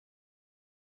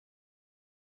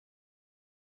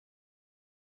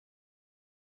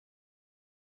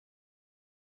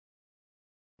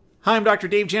Hi, I'm Dr.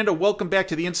 Dave Janda. Welcome back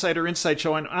to the Insider Insight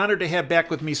Show. I'm honored to have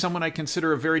back with me someone I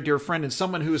consider a very dear friend and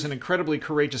someone who is an incredibly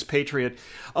courageous patriot.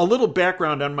 A little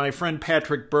background on my friend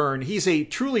Patrick Byrne. He's a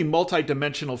truly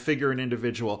multidimensional figure and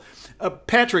individual.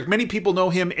 Patrick, many people know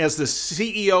him as the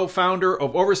CEO, founder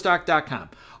of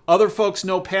Overstock.com. Other folks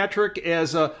know Patrick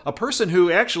as a person who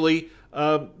actually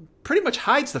pretty much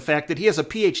hides the fact that he has a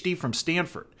PhD from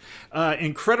Stanford.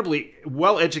 Incredibly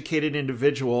well-educated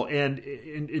individual and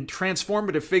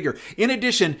transformative figure. In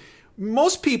addition,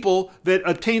 most people that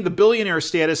attain the billionaire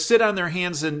status sit on their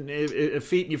hands and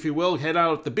feet, if you will, head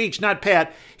out at the beach. Not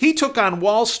Pat. He took on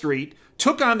Wall Street,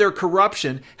 took on their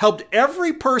corruption, helped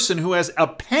every person who has a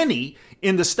penny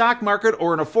in the stock market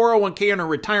or in a 401k and a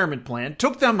retirement plan,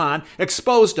 took them on,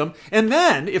 exposed them, and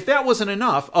then, if that wasn't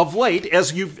enough, of late,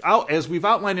 as we've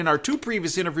outlined in our two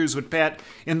previous interviews with Pat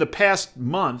in the past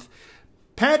month,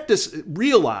 Pat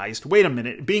realized, wait a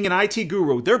minute, being an IT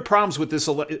guru, there are problems with this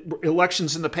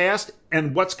elections in the past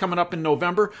and what's coming up in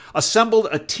November, assembled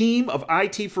a team of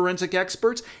IT forensic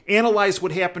experts, analyzed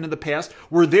what happened in the past,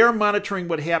 were there monitoring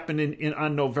what happened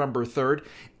on November 3rd,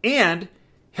 and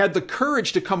had the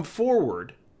courage to come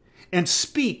forward and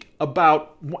speak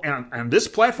about, on this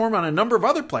platform, on a number of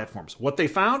other platforms, what they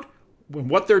found and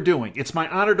what they're doing. It's my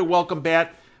honor to welcome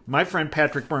back my friend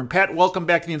Patrick Byrne. Pat, welcome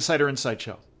back to the Insider Insight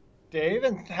Show. Dave,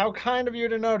 and how kind of you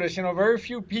to notice. You know, very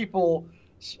few people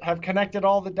have connected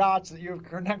all the dots that you've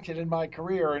connected in my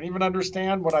career and even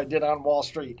understand what I did on Wall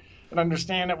Street and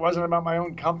understand it wasn't about my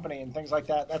own company and things like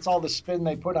that. That's all the spin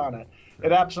they put on it.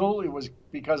 It absolutely was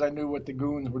because I knew what the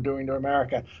goons were doing to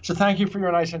America. So thank you for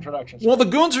your nice introduction. Well, the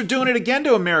goons are doing it again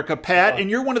to America, Pat, and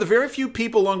you're one of the very few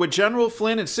people, along with General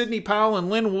Flynn and Sidney Powell and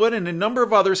Lynn Wood and a number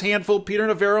of others, handful, Peter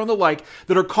Navarro and the like,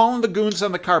 that are calling the goons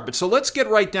on the carpet. So let's get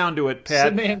right down to it, Pat.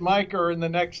 Sidney and Mike are in the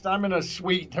next, I'm in a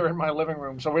suite. They're in my living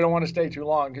room, so we don't want to stay too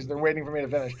long because they're waiting for me to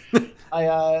finish.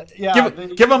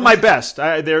 Give them my best.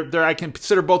 I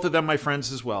consider both of them my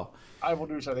friends as well. I will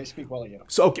do so. They speak well of you.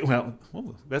 So okay, well,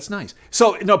 that's nice.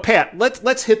 So no, Pat,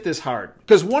 let's hit this hard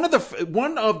because one of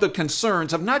the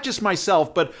concerns of not just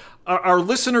myself but our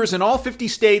listeners in all 50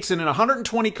 states and in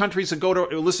 120 countries that go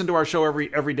to listen to our show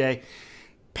every day.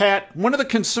 Pat, one of the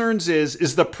concerns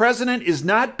is the president is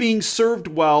not being served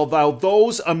well by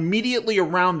those immediately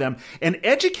around them. And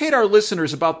educate our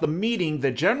listeners about the meeting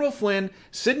that General Flynn,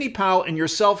 Sidney Powell, and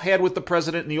yourself had with the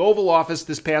president in the Oval Office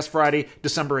this past Friday,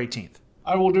 December 18th.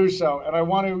 I will do so. And I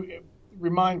want to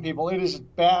remind people, it is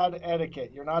bad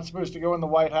etiquette. You're not supposed to go in the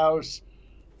White House,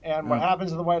 and what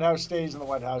happens in the White House stays in the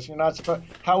White House. You're not supposed.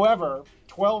 However,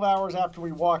 12 hours after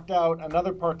we walked out,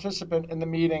 another participant in the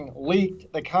meeting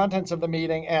leaked the contents of the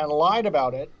meeting and lied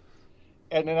about it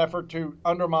in an effort to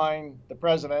undermine the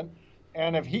president.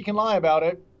 And if he can lie about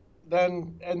it,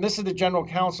 then, and this is the general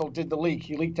counsel did the leak.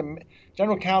 He leaked him.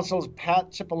 General counsel's Pat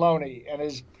Cipollone, and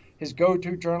his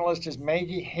go-to journalist is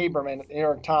Maggie Haberman at the New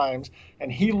York Times,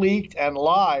 and he leaked and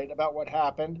lied about what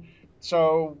happened.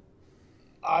 So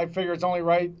I figure it's only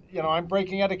right, you know, I'm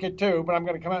breaking etiquette too, but I'm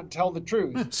going to come out and tell the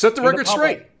truth. Set the record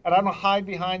straight. And I don't hide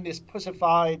behind this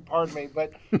pussified, pardon me,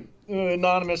 but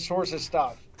anonymous sources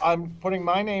stuff. I'm putting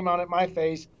my name on it, my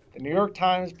face. The New York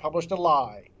Times published a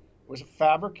lie. It was a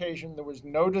fabrication. There was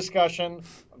no discussion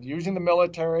of using the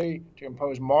military to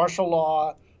impose martial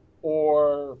law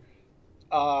or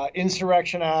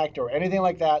Insurrection Act or anything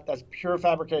like that. That's pure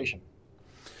fabrication.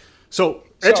 So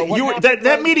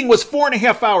that meeting was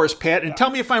 4.5 hours, Pat, and tell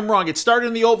me if I'm wrong. It started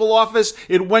in the Oval Office,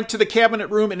 it went to the cabinet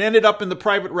room, and ended up in the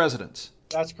private residence.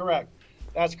 That's correct.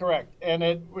 That's correct. And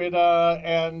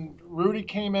and Rudy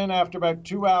came in after about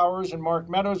 2 hours, and Mark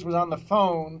Meadows was on the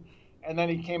phone, and then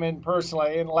he came in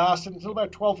personally, and it lasted until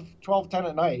about 12:10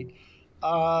 at night.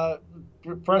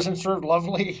 The president served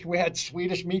lovely. We had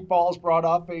Swedish meatballs brought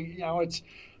up.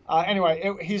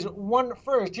 Anyway, he's a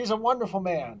wonderful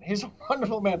man. He's a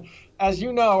wonderful man. As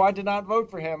you know, I did not vote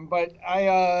for him, but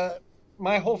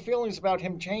my whole feelings about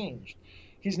him changed.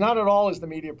 He's not at all as the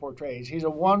media portrays. He's a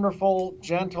wonderful,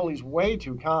 gentle, he's way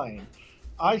too kind.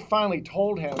 I finally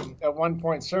told him at one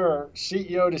point, sir,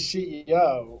 CEO to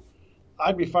CEO,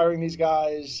 I'd be firing these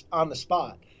guys on the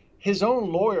spot. His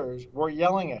own lawyers were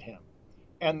yelling at him,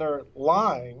 and they're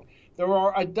lying. There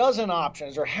are a dozen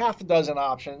options or half a dozen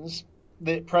options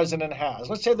the president has.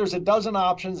 Let's say there's a dozen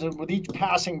options, and with each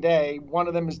passing day, one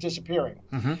of them is disappearing.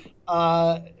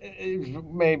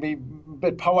 Maybe a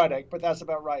bit poetic, but that's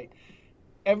about right.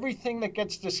 Everything that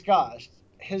gets discussed,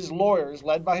 his lawyers,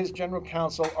 led by his general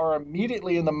counsel, are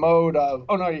immediately in the mode of,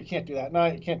 oh, no, you can't do that. No,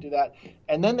 you can't do that.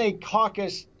 And then they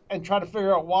caucus and try to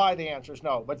figure out why the answer is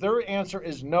no. But their answer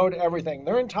is no to everything.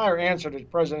 Their entire answer to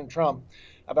President Trump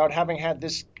about having had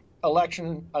this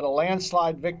election a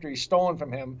landslide victory stolen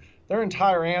from him, their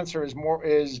entire answer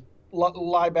is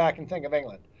lie back and think of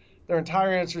England. Their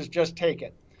entire answer is just take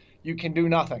it. You can do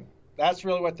nothing. That's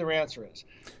really what their answer is.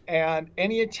 And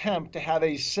any attempt to have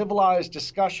a civilized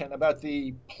discussion about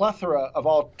the plethora of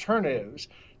alternatives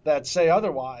that say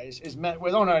otherwise is met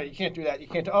with, oh, no, you can't do that. You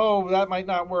can't, oh, that might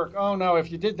not work. Oh, no,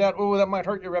 if you did that, oh, that might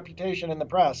hurt your reputation in the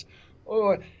press.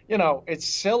 Oh, you know, it's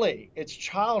silly. It's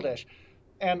childish.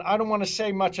 And I don't want to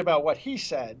say much about what he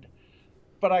said,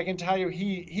 but I can tell you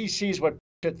he sees what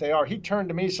they are. He turned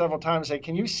to me several times and said,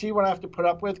 can you see what I have to put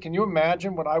up with? Can you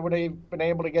imagine what I would have been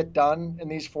able to get done in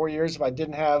these 4 years if I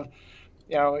didn't have,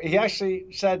 you know, he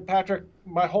actually said, Patrick,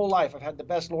 my whole life I've had the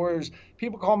best lawyers.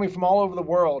 People call me from all over the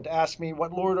world to ask me,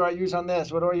 what lawyer do I use on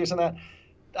this? What do I use on that?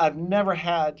 I've never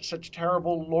had such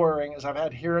terrible lawyering as I've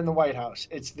had here in the White House.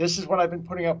 This is what I've been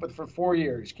putting up with for 4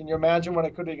 years. Can you imagine what I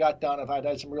could have got done if I'd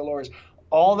had some real lawyers?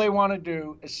 All they want to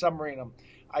do is submarine them.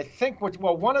 I think,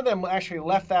 one of them actually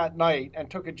left that night and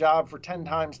took a job for 10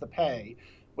 times the pay,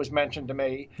 was mentioned to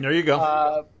me. There you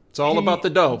go. It's all about the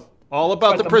dough. All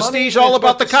about the prestige, all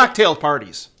about the cocktail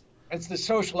parties. It's the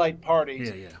socialite parties.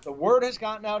 Yeah, yeah. The word has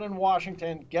gotten out in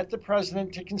Washington, get the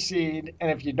president to concede,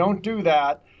 and if you don't do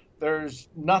that, there's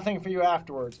nothing for you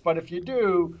afterwards. But if you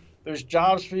do, there's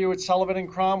jobs for you at Sullivan and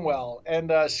Cromwell and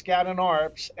Skadden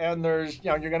Arps, and there's, you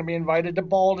know, you're going to be invited to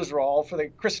Baltusrol for the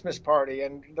Christmas party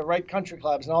and the right country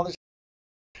clubs and all this.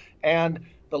 And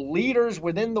the leaders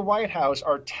within the White House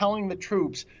are telling the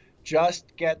troops,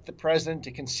 just get the president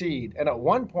to concede. And at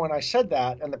one point I said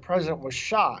that, and the president was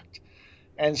shocked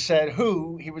and said,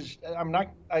 who? He was,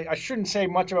 I shouldn't say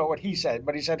much about what he said,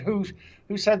 but he said, who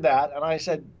said that? And I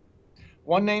said,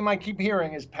 one name I keep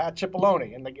hearing is Pat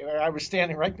Cipollone, and the guy was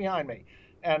standing right behind me.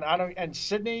 And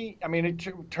Sydney, I mean,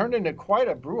 it turned into quite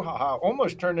a brouhaha,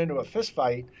 almost turned into a fist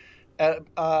fight.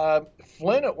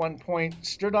 Flynn at one point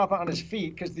stood up on his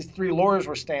feet because these three lawyers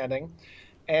were standing,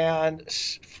 and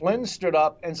Flynn stood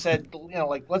up and said, you know,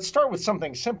 like, let's start with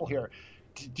something simple here.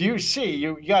 Do you see,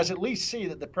 you guys at least see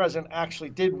that the president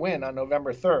actually did win on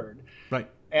November 3rd? Right.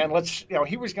 And let's, you know,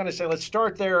 he was going to say, let's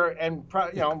start there, and,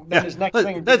 you know, then his next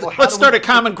thing. Let's start at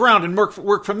common ground and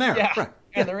work from there. Yeah. Right.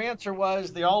 And their answer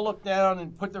was they all looked down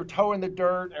and put their toe in the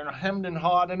dirt and hemmed and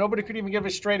hawed, and nobody could even give a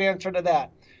straight answer to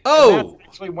that. Oh. And that's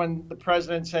actually when the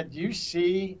president said, do you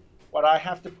see what I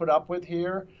have to put up with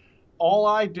here? All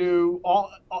I do,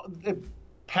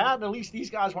 Pat, at least these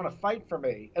guys want to fight for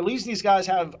me. At least these guys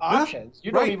have options.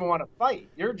 You don't even want to fight.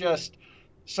 You're just,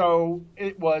 so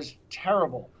it was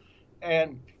terrible.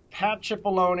 And Pat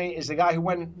Cipollone is the guy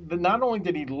who not only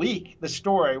did he leak the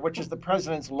story, which is the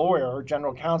president's lawyer or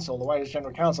general counsel, the White House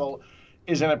general counsel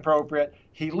is inappropriate,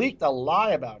 he leaked a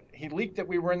lie about it. He leaked that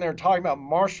we were in there talking about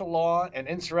martial law and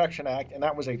Insurrection Act, and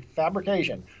that was a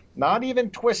fabrication. Not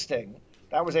even twisting.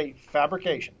 That was a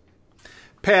fabrication.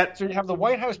 Pat. So you have the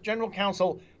White House general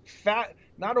counsel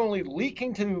not only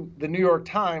leaking to the New York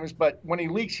Times, but when he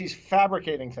leaks, he's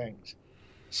fabricating things.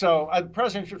 So the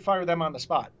president should fire them on the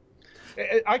spot.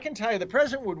 I can tell you the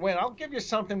president would win. I'll give you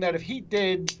something that if he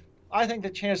did, I think the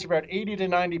chance is about 80 to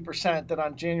 90% that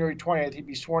on January 20th he'd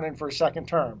be sworn in for a second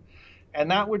term.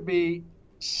 And that would be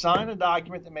sign a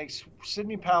document that makes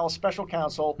Sidney Powell special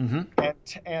counsel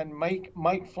and make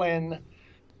Mike Flynn.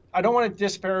 I don't want to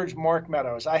disparage Mark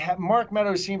Meadows. Mark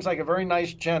Meadows seems like a very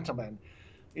nice gentleman.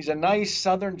 He's a nice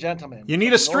Southern gentleman. You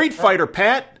need a street fighter,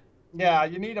 Pat. Yeah,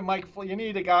 you need you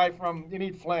need a guy you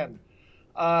need Flynn.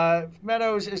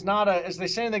 Meadows is not as they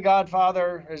say in The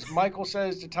Godfather, as Michael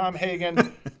says to Tom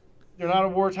Hagen, you're not a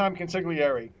wartime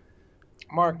consigliere.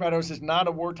 Mark Meadows is not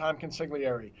a wartime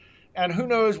consigliere. And who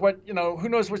knows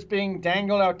what's being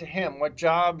dangled out to him, what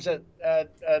jobs at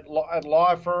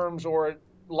law firms or at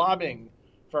lobbying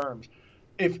firms.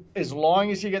 As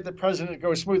long as you get the president to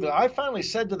go smoothly. I finally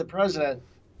said to the president,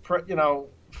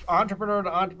 entrepreneur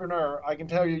to entrepreneur, I can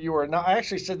tell you are not. I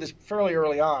actually said this fairly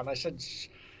early on. I said,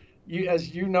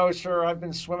 as you know, sir, I've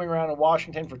been swimming around in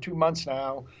Washington for 2 months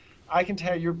now. I can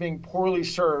tell you're being poorly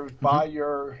served by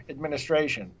your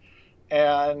administration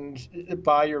and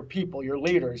by your people, your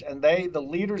leaders. And the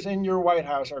leaders in your White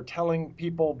House are telling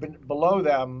people below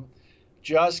them,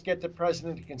 just get the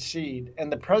president to concede.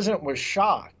 And the president was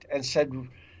shocked and said,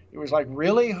 it was like,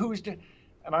 really?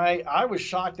 And I was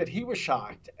shocked that he was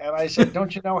shocked. And I said,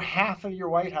 don't you know half of your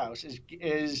White House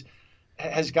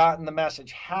has gotten the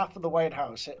message. Half of the White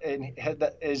House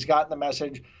has gotten the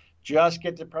message. Just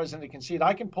get the president to concede.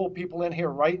 I can pull people in here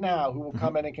right now who will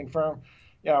come in and confirm.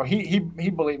 You know, he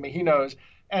believed me. He knows.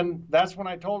 And that's when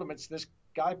I told him it's this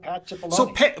guy, Pat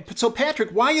Cipollone. So Patrick,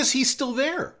 why is he still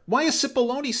there? Why is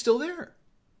Cipollone still there?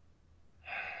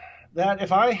 That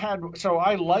if I had, so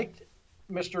I liked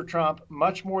Mr. Trump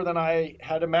much more than I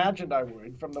had imagined I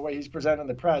would from the way he's presented in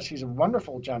the press. He's a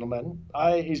wonderful gentleman.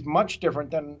 He's much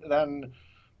different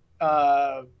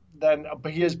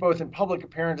but he is both in public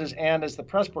appearances and as the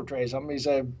press portrays him. He's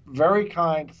a very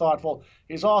kind, thoughtful.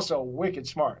 He's also wicked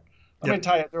smart. Let me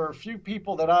tell you, there are a few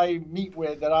people that I meet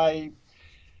with that I'm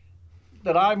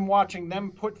watching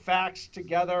them put facts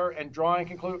together and drawing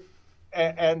conclusions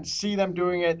and see them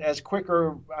doing it as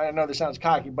quicker. I know this sounds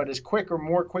cocky, but as quick or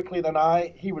more quickly than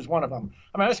he was one of them.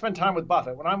 I mean, I spend time with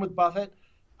Buffett. When I'm with Buffett,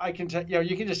 I can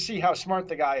you can just see how smart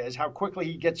the guy is, how quickly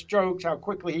he gets jokes, how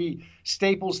quickly he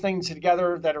staples things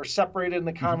together that are separated in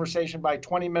the conversation by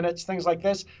 20 minutes, things like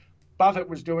this. Buffett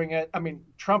was doing it. I mean,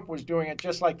 Trump was doing it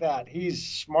just like that. He's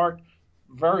smart,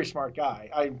 very smart guy.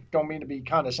 I don't mean to be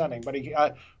condescending, but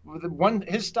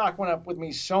his stock went up with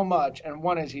me so much, and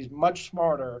one is he's much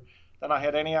smarter than I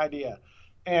had any idea,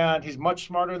 and he's much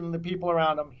smarter than the people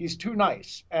around him. He's too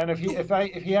nice, and if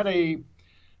he had a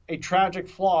tragic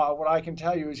flaw, what I can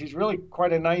tell you is he's really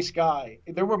quite a nice guy.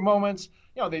 There were moments,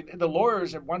 the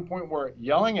lawyers at one point were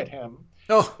yelling at him.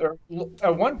 Oh.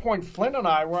 At one point, Flynn and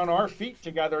I were on our feet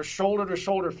together, shoulder to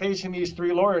shoulder, facing these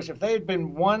three lawyers. If they had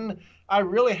been one, I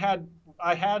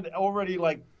had already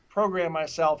programmed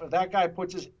myself. If that guy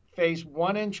puts his face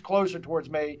 1 inch closer towards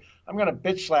me, I'm going to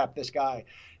bitch slap this guy.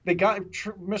 The guy,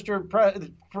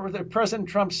 President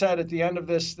Trump said at the end of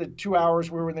the 2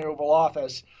 hours we were in the Oval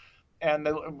Office, and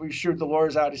we shooed the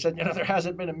lawyers out. He said, there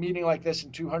hasn't been a meeting like this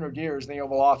in 200 years in the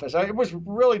Oval Office. It was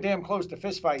really damn close to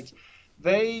fistfights.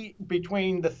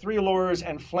 Between the three lawyers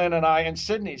and Flynn and I and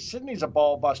Sydney's a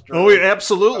ball buster. Oh, yeah,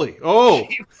 absolutely. Oh,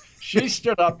 she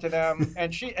stood up to them,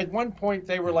 and at one point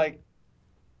I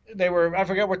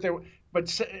forget what they were,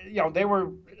 but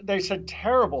they said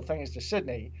terrible things to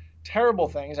Sydney, terrible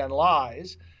things and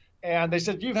lies, and they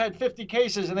said you've had 50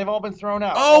 cases and they've all been thrown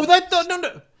out. Oh,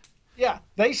 no. Yeah,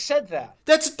 they said that.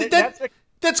 That's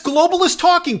globalist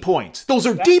talking points. Those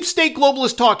are deep state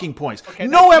globalist talking points. Okay,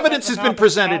 no evidence has been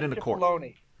presented in the court.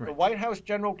 Right. The White House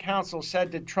General Counsel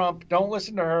said to Trump, don't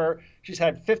listen to her. She's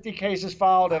had 50 cases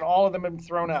filed and all of them have been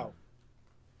thrown out.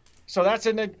 So that's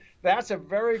a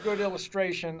very good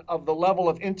illustration of the level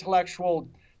of intellectual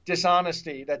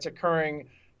dishonesty that's occurring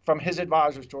from his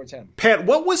advisors towards him. Pat,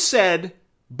 what was said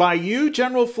by you,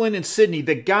 General Flynn, and Sidney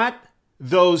that got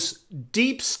those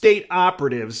deep state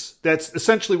operatives, that's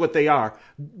essentially what they are,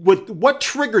 what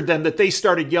triggered them that they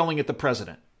started yelling at the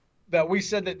president? That we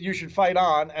said that you should fight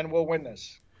on and we'll win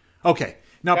this. Okay.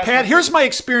 Now, Pat, here's my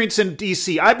experience in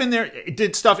D.C. I've been there,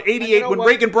 did stuff 88 when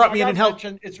Reagan brought me in and helped.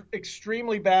 It's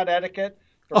extremely bad etiquette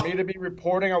for me to be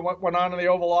reporting on what went on in the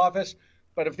Oval Office.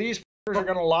 But if these are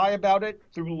going to lie about it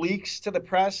through leaks to the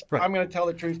press, right, I'm going to tell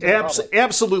the truth to the public.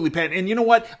 Absolutely, Pat. And you know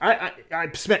what?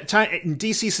 I've spent time in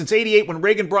D.C. since 88 when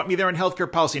Reagan brought me there in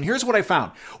healthcare policy. And here's what I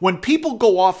found. When people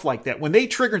go off like that, when they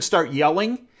trigger and start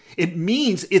yelling, it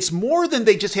means it's more than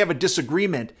they just have a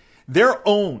disagreement. They're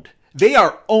owned. They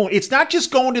are owned. It's not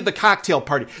just going to the cocktail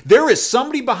party. There is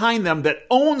somebody behind them that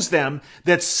owns them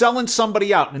that's selling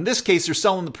somebody out. And in this case, they're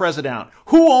selling the president out.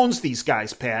 Who owns these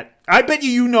guys, Pat? I bet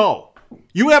you know.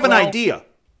 You have an idea.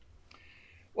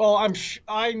 Well,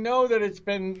 I know that it's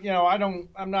been,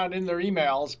 I'm not in their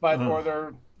emails, but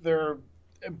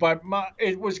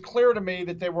it was clear to me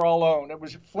that they were all owned. It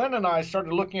was Flynn and I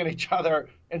started looking at each other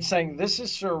and saying, "This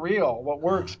is surreal. What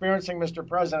we're experiencing, Mr.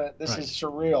 President, this is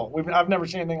surreal. I've never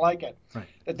seen anything like it." Right.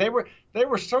 That they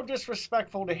were so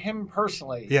disrespectful to him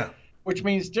personally. Yeah. Which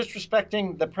means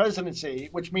disrespecting the presidency,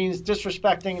 which means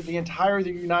disrespecting the entire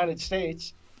United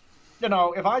States.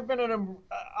 If I'd been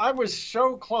I was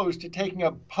so close to taking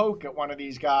a poke at one of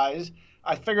these guys.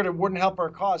 I figured it wouldn't help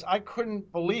our cause. I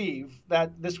couldn't believe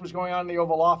that this was going on in the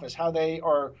Oval Office, how they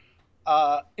are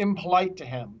impolite to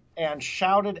him and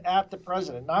shouted at the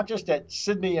president, not just at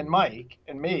Sidney and Mike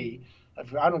and me.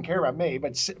 I don't care about me,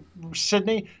 but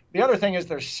Sidney. The other thing is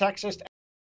they're sexist.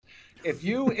 If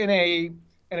you in a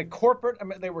corporate,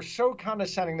 they were so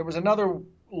condescending. There was another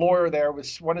lawyer there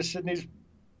with one of Sidney's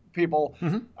people.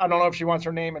 Mm-hmm. I don't know if she wants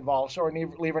her name involved, so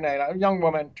leave her name. A young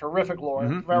woman, terrific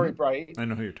lawyer, very bright. I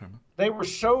know who you're talking about. They were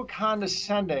so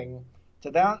condescending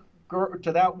to that girl,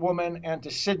 to that woman, and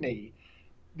to Sidney.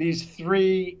 These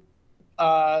three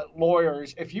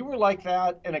lawyers. If you were like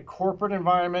that in a corporate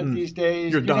environment these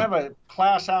days, you'd have a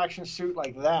class action suit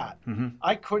like that. Mm-hmm.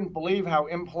 I couldn't believe how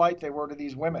impolite they were to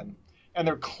these women, and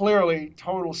they're clearly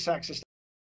total sexist.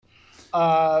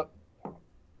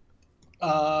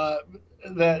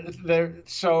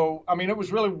 So it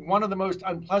was really one of the most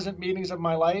unpleasant meetings of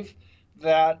my life.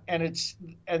 And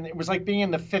it was like being in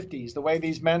the 50s, the way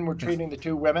these men were treating the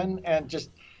two women, and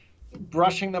just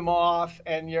brushing them off,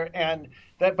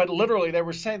 but literally they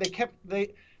were saying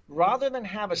they rather than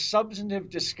have a substantive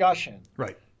discussion,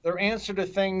 Right. their answer to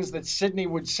things that Sidney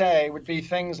would say would be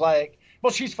things like,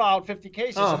 well, she's filed 50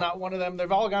 cases and not one of them,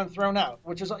 they've all gone thrown out,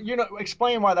 which is,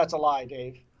 explain why that's a lie,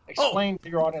 Dave. Explain to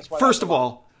your audience why First of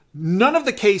all, none of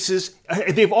the cases,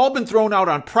 they've all been thrown out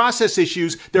on process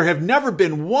issues. There have never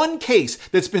been one case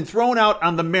that's been thrown out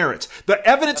on the merits. The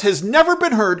evidence has never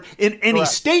been heard in any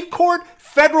state court,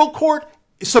 federal court,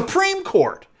 Supreme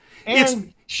Court.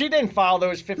 And she didn't file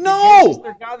those 50 No!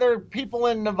 cases. There are people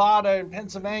in Nevada and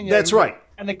Pennsylvania. That's right.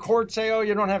 And the courts say, oh,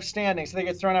 you don't have standing, so they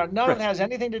get thrown out. None of it has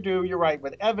anything to do, you're right,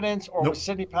 with evidence or with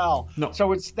Sidney Powell. No.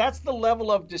 So that's the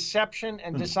level of deception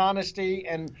and dishonesty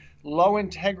and low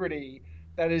integrity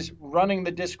that is running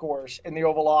the discourse in the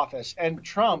Oval Office. And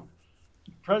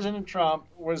President Trump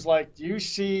was like, do you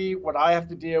see what I have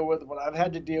to deal with, what I've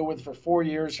had to deal with for 4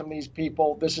 years from these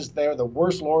people? They're the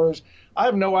worst lawyers. I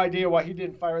have no idea why he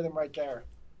didn't fire them right there.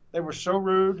 They were so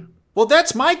rude. Well,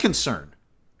 that's my concern.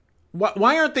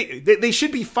 Why aren't they? They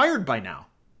should be fired by now.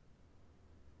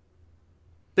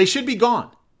 They should be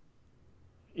gone.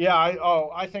 Yeah,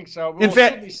 I think so. Well, In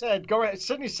fact, Sidney said, go ahead.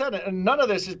 Sidney said it, and none of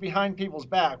this is behind people's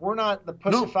back. We're not the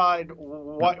pussified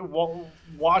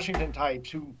Washington types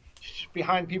who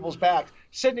behind people's backs.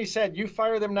 Sidney said, you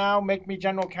fire them now, make me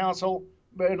general counsel,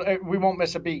 but we won't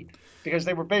miss a beat, because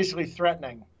they were basically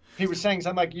threatening. He was saying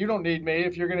something like, you don't need me.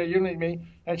 If you're going to, you need me.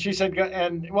 And she said,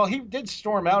 he did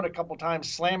storm out a couple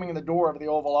times, slamming the door of the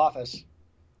Oval Office.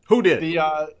 Who did?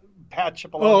 Pat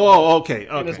Cipollone. Okay.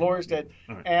 And his lawyers did.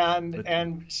 Right.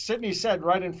 And Sidney said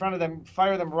right in front of them,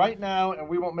 fire them right now, and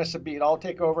we won't miss a beat. I'll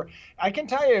take over. I can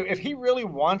tell you, if he really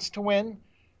wants to win,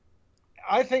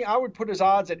 I think I would put his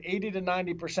odds at 80 to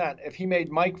 90% if he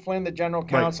made Mike Flynn the general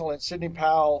counsel and Sidney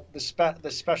Powell the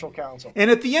special counsel.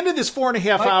 And at the end of this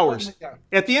 4.5 hours,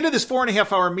 at the end of this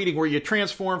 4.5 hour meeting where you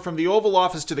transform from the Oval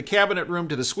Office to the cabinet room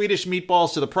to the Swedish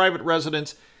meatballs to the private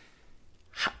residence,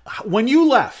 when you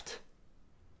left,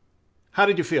 how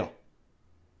did you feel?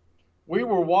 We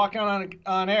were walking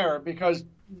on air because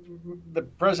the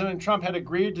President Trump had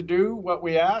agreed to do what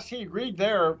we asked. He agreed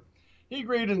there. He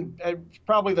agreed in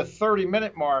probably the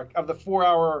 30-minute mark of the 4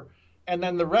 hour, and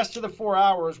then the rest of the 4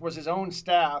 hours was his own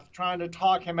staff trying to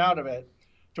talk him out of it,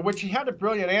 to which he had a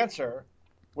brilliant answer,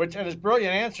 and his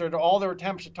brilliant answer to all their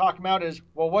attempts to talk him out is,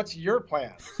 well, what's your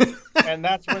plan? And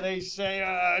that's where they say,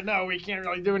 no, we can't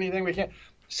really do anything. We can't.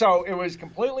 So it was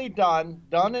completely done.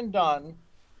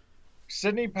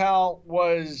 Sidney Powell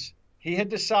he had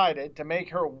decided to make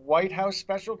her White House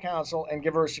special counsel and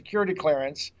give her a security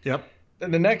clearance. Yep. Then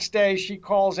the next day, she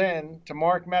calls in to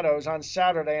Mark Meadows on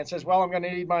Saturday and says, well, I'm going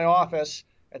to need my office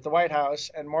at the White House.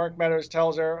 And Mark Meadows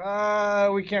tells her,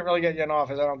 we can't really get you an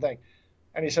office, I don't think.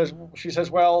 And she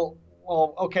says, well,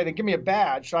 okay, then give me a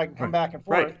badge so I can come back and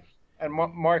forth. Right. And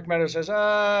Mark Meadows says,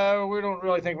 we don't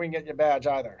really think we can get you a badge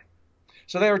either.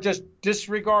 So they were just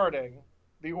disregarding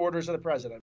the orders of the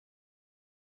president.